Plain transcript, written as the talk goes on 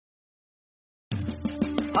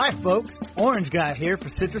Hi folks, Orange Guy here for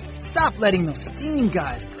Citrus. Stop letting those steam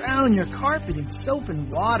guys drown your carpet in soap and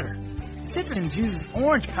water. Citrus uses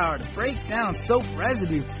orange power to break down soap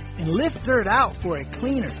residue and lift dirt out for a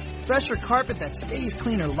cleaner, fresher carpet that stays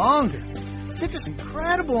cleaner longer. Citrus is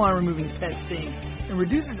incredible on removing pet stains and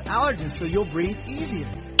reduces allergens so you'll breathe easier.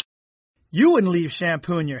 You wouldn't leave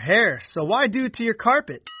shampoo in your hair, so why do it to your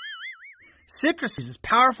carpet? Citrus uses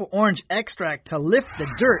powerful orange extract to lift the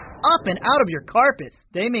dirt up and out of your carpet.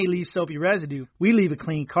 They may leave soapy residue. We leave a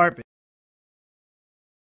clean carpet.